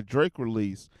song that Drake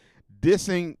released,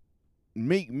 dissing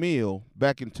Meek Mill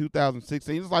back in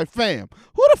 2016. It's like, fam,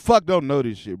 who the fuck don't know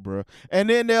this shit, bro? And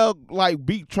then they'll like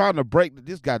be trying to break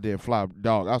this goddamn fly,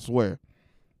 dog. I swear,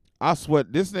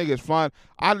 this nigga is flying.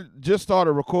 I just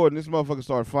started recording. This motherfucker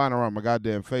started flying around my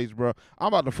goddamn face, bro. I'm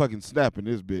about to fucking snap in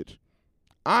this bitch.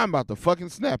 I'm about to fucking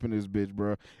snap in this bitch,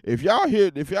 bro. If y'all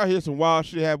hear some wild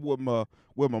shit happen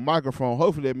with my microphone,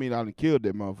 hopefully that means I done killed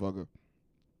that motherfucker.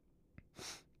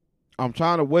 I'm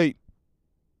trying to wait.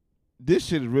 This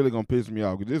shit is really gonna piss me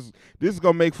off. This is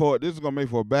gonna make for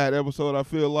a bad episode. I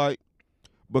feel like,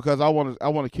 because I want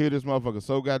to kill this motherfucker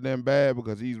so goddamn bad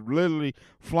because he's literally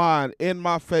flying in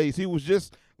my face. He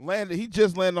just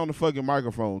landed on the fucking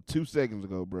microphone 2 seconds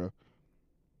ago, bro.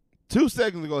 2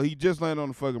 seconds ago, he just landed on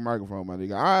the fucking microphone, my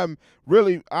nigga.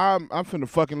 I'm finna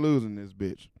fucking lose in this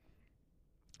bitch.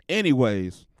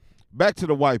 Anyways, back to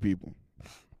the white people.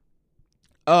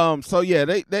 So yeah,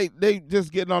 they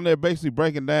just getting on there basically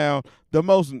breaking down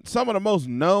some of the most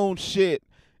known shit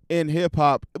in hip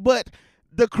hop. But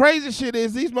the crazy shit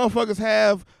is these motherfuckers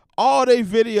have all their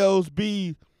videos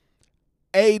be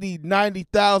 80,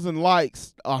 90,000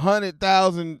 likes,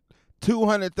 100,000,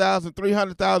 200,000,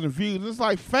 300,000 views. It's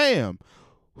like, fam,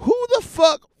 who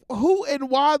and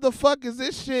why the fuck is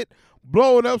this shit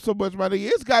blowing up so much, my nigga?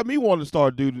 It's got me wanting to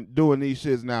start doing these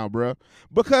shits now, bro.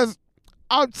 Because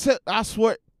I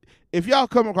swear, if y'all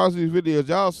come across these videos,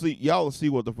 y'all will see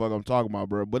what the fuck I'm talking about,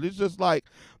 bro. But it's just like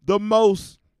the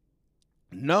most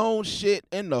known shit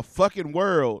in the fucking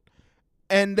world,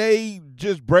 and they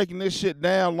just breaking this shit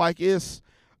down like it's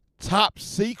top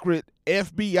secret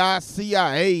FBI,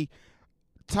 CIA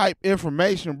type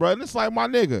information, bro. And it's like, my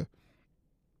nigga,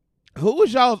 who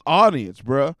is y'all's audience,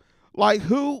 bro? Like,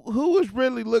 who is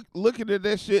really looking at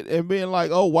that shit and being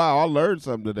like, oh wow, I learned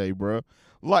something today, bro?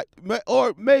 Like,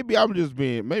 or maybe I'm just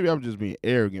being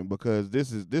arrogant because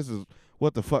this is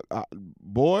what the fuck,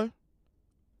 boy.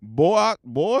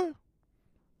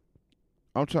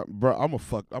 I'm trying, bro. I'm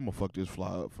gonna fuck this fly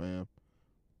up, fam.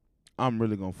 I'm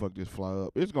really gonna fuck this fly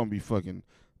up. It's gonna be fucking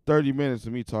 30 minutes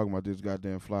of me talking about this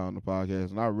goddamn fly on the podcast,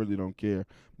 and I really don't care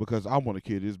because I want to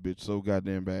kill this bitch so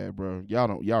goddamn bad, bro. Y'all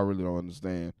really don't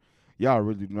understand. Y'all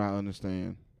really do not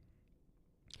understand.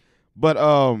 But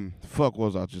fuck,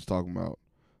 what was I just talking about?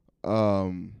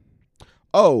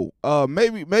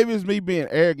 Maybe it's me being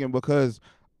arrogant because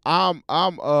I'm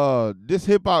this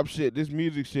hip hop shit, this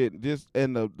music shit, this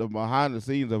and the behind the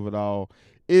scenes of it all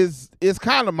is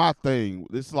kind of my thing.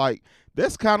 It's like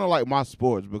that's kind of like my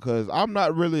sports because I'm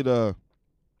not really the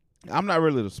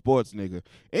sports nigga.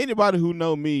 Anybody who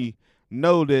know me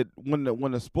know that when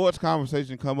the sports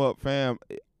conversation come up, fam,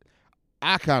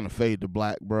 I kind of fade to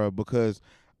black, bro, because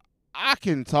I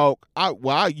can talk.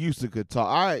 I used to could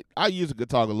talk. I used to could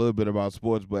talk a little bit about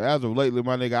sports, but as of lately,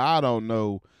 my nigga, I don't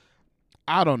know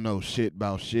shit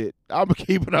about shit. I'm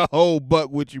keeping a whole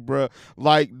buck with you, bro.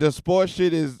 Like, the sports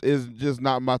shit is just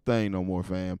not my thing no more,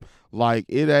 fam. Like,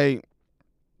 it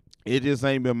just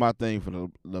ain't been my thing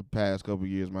for the past couple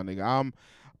years, my nigga.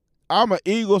 I'm an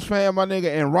Eagles fan, my nigga,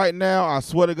 and right now, I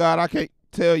swear to God, I can't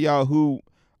tell y'all who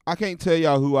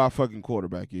our fucking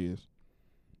quarterback is.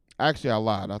 Actually, I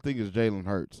lied. I think it's Jalen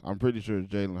Hurts. I'm pretty sure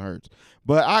it's Jalen Hurts.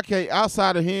 But I can't.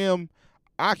 Outside of him,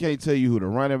 I can't tell you who the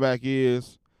running back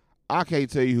is. I can't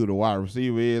tell you who the wide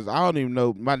receiver is. I don't even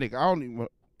know my nigga. I don't even.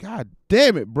 God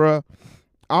damn it, bruh.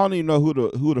 I don't even know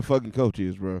who the fucking coach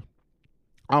is, bruh.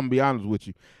 I'm gonna be honest with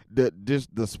you.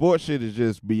 The sports shit is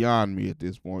just beyond me at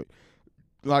this point.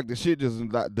 Like the shit just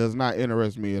does not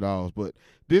interest me at all. But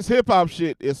this hip hop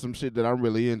shit is some shit that I'm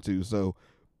really into. So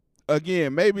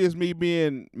again, maybe it's me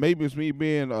being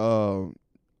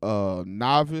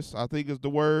novice, I think is the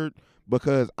word,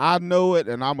 because I know it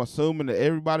and I'm assuming that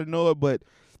everybody know it, but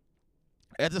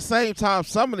at the same time,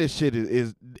 some of this shit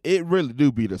is it really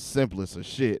do be the simplest of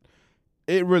shit.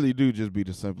 It really do just be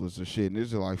the simplest of shit. And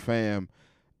it's just like, fam,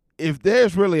 if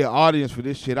there's really an audience for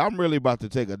this shit, I'm really about to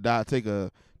take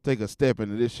a step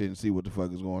into this shit and see what the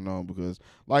fuck is going on, because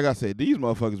like I said, these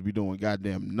motherfuckers be doing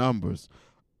goddamn numbers,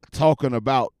 talking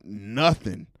about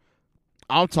nothing.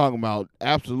 I'm talking about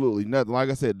absolutely nothing. Like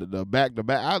I said, the back to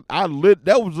back.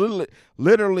 That was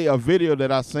literally a video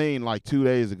that I seen like 2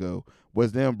 days ago.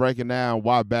 Was them breaking down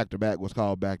why back to back was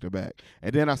called back to back,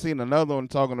 and then I seen another one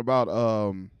talking about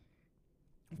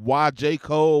why J.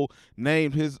 Cole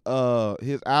named his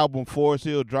album Forest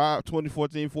Hill Drive,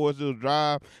 2014 Forest Hill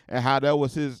Drive, and how that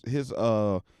was his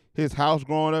house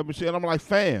growing up and shit. I'm like,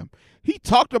 fam, he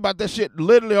talked about that shit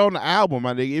literally on the album,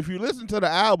 my nigga. If you listen to the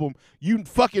album, you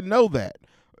fucking know that.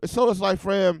 So it's like,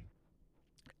 fam,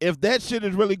 if that shit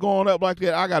is really going up like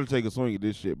that, I got to take a swing at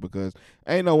this shit, because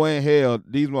ain't no way in hell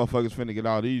these motherfuckers finna get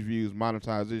all these views,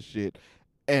 monetize this shit,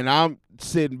 and I'm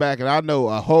sitting back and I know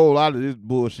a whole lot of this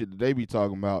bullshit that they be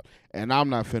talking about, and I'm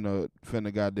not finna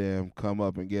goddamn come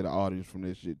up and get an audience from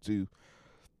this shit too.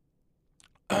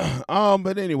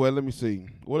 But anyway, let me see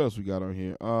what else we got on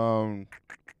here.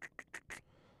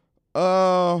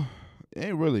 It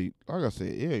ain't really, like I said,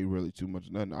 it ain't really too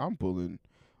much nothing.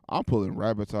 I'm pulling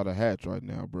rabbits out of hats right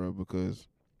now, bro, because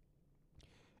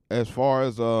as far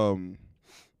as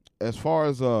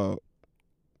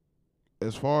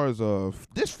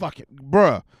this fucking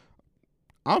bruh,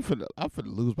 I'm finna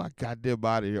lose my goddamn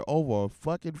body here over a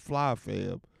fucking fly,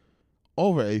 fam.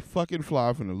 Over a fucking fly,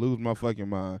 I'm finna lose my fucking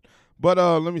mind. But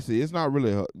let me see. It's not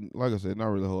really, like I said, not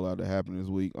really a whole lot that happened this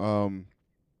week. Let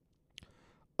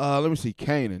me see.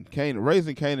 Kanan,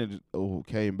 Raising Kanan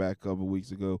came back a couple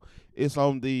weeks ago. It's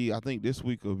on I think this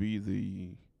week will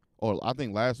be I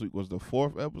think last week was the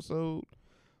 4th episode.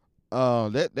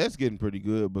 That's getting pretty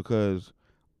good, because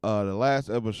the last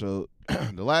episode,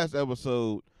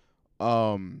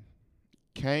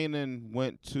 Kanan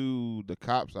went to the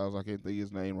cops' house. I can't think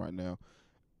his name right now,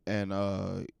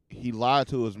 and he lied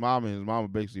to his mom, and his mama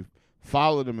basically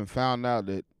followed him and found out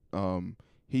that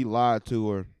he lied to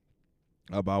her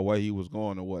about where he was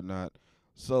going or whatnot.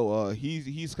 So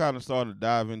he's kind of starting to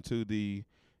dive into the,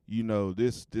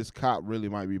 this cop really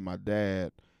might be my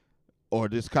dad, or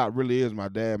this cop really is my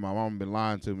dad. My mom been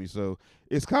lying to me. So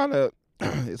it's kind of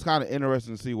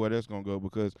interesting to see where that's gonna go,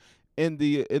 because in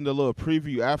the little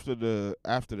preview after the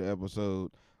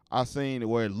episode, I seen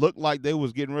where it looked like they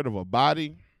was getting rid of a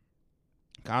body,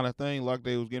 kind of thing, like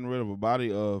they was getting rid of a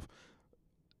body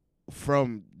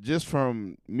from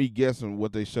me guessing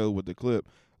what they showed with the clip.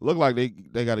 Looked like they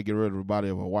got to get rid of the body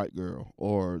of a white girl,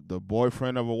 or the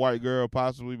boyfriend of a white girl,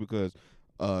 possibly, because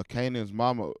Kanan's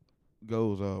mama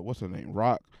goes, what's her name,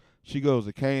 Rock. She goes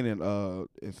to Kanan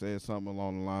and says something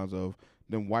along the lines of,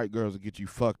 them white girls will get you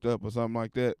fucked up or something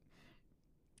like that.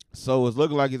 So it's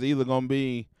looking like it's either going to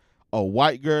be a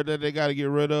white girl that they got to get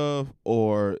rid of,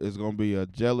 or it's going to be a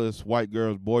jealous white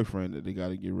girl's boyfriend that they got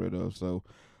to get rid of. So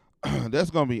that's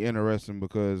going to be interesting,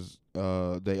 because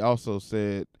they also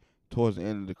said towards the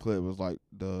end of the clip, it was like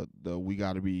the we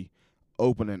got to be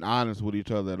open and honest with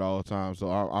each other at all times. So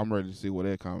I'm ready to see where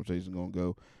that conversation going to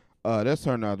go. That's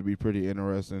turned out to be pretty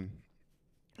interesting.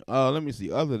 Let me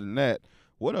see. Other than that,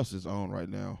 what else is on right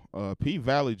now? P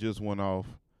Valley just went off,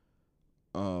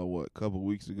 a couple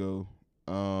weeks ago.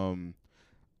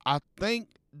 I think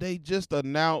they just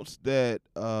announced that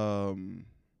the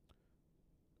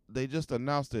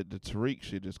Tariq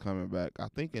shit is coming back. I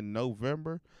think in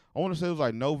November. I want to say it was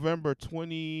like November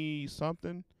 20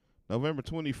 something, November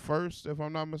 21st, if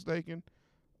I'm not mistaken.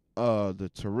 The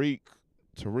Tariq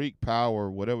Power,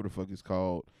 whatever the fuck it's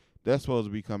called, that's supposed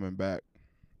to be coming back.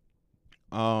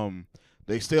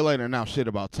 They still ain't announced shit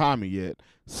about Tommy yet,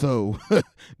 so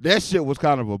that shit was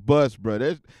kind of a bust, bro.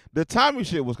 The Tommy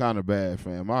shit was kind of bad,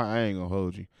 fam. I ain't gonna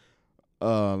hold you.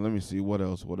 Let me see what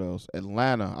else.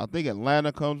 Atlanta. I think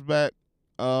Atlanta comes back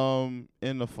in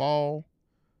the fall.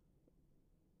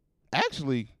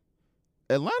 Actually,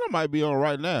 Atlanta might be on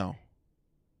right now.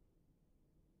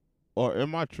 Or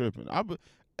am I tripping?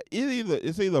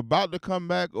 it's either about to come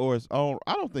back or it's on.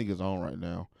 I don't think it's on right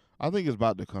now. I think it's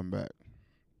about to come back.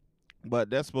 But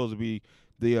that's supposed to be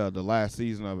the last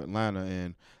season of Atlanta,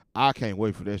 and I can't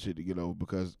wait for that shit to get over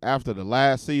because after the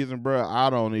last season, bro, I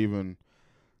don't even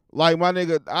like my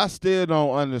nigga. I still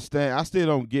don't understand. I still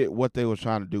don't get what they was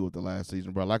trying to do with the last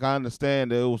season, bro. Like I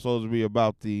understand that it was supposed to be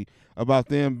about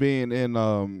them being in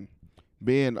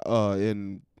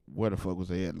where the fuck was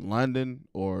they at? London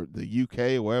or the UK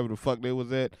or wherever the fuck they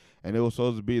was at, and it was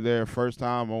supposed to be their first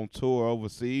time on tour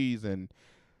overseas. And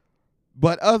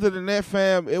but other than that,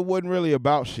 fam, it wasn't really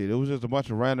about shit. It was just a bunch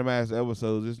of random ass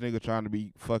episodes. This nigga trying to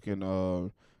be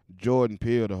fucking Jordan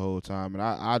Peele the whole time, and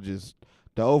I just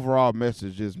the overall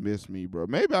message just missed me, bro.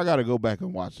 Maybe I gotta go back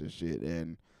and watch this shit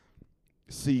and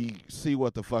see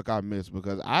what the fuck I missed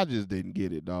because I just didn't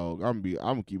get it, dog. I'm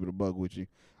gonna keep it a bug with you.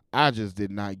 I just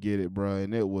did not get it, bro,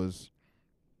 and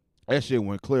that shit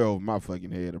went clear over my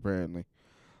fucking head apparently.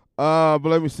 But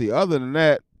let me see. Other than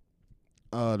that,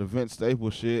 the Vince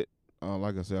Staples shit.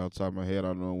 Like I said, off the top of my head, I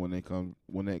don't know when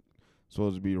they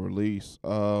supposed to be released.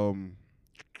 I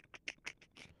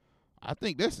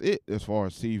think that's it as far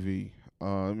as TV.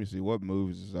 Let me see what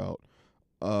movies is out.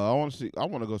 I want to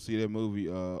go see that movie,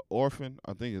 Orphan.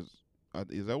 I think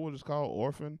is that what it's called,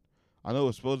 Orphan? I know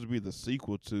it's supposed to be the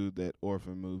sequel to that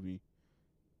Orphan movie.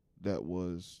 That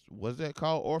was that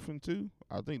called Orphan 2?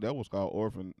 I think that was called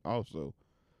Orphan also.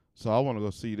 So I want to go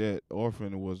see that.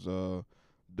 Orphan was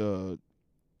the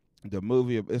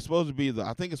movie. It's supposed to be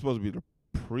I think it's supposed to be the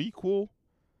prequel.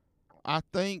 I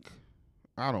think.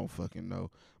 I don't fucking know.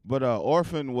 But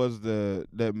Orphan was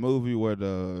that movie where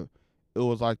it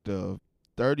was like the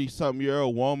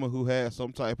 30-something-year-old woman who had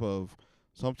some type of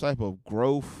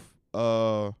growth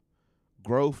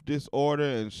disorder,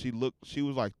 and she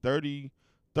was like 30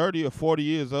 or 40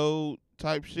 years old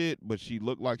type shit, but she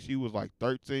looked like she was like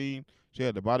 13. She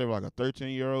had the body of like a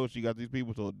 13-year-old. She got these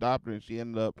people to adopt her, and she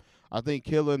ended up, I think,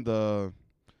 ended up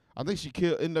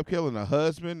killing her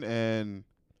husband and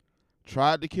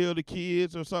tried to kill the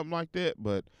kids or something like that.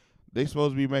 But they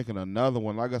supposed to be making another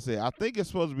one. Like I said, I think it's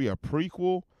supposed to be a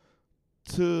prequel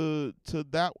to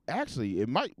that. Actually, it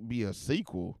might be a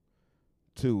sequel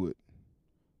to it.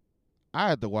 I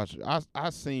had to watch it. I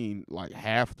seen like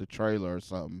half the trailer or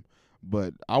something,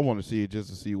 but I want to see it just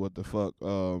to see what the fuck they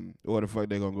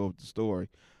gonna go with the story.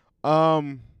 Let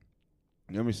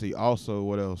me see. Also,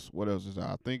 what else is out?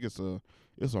 I think it's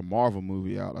a Marvel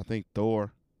movie out. I think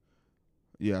Thor.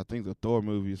 Yeah, I think the Thor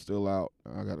movie is still out.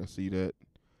 I gotta see that.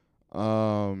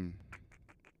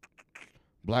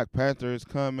 Black Panther is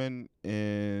coming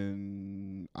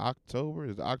in October.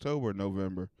 Is it October or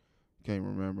November? Can't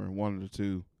remember. One of the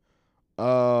two.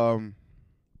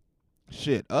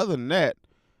 Shit. Other than that,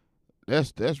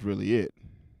 that's really it.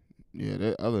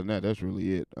 Yeah. Other than that, that's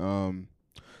really it.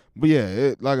 But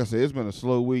yeah, like I said, it's been a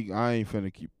slow week. I ain't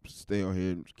finna stay on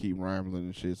here and keep rambling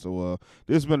and shit. So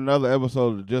this has been another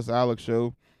episode of the Just Alex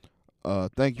Show.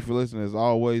 Thank you for listening. As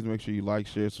always, make sure you like,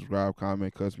 share, subscribe,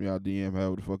 comment, cuss me out, DM,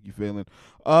 however the fuck you feeling.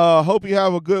 Hope you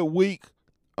have a good week,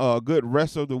 good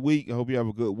rest of the week. I hope you have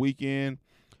a good weekend.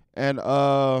 And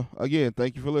again,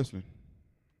 thank you for listening.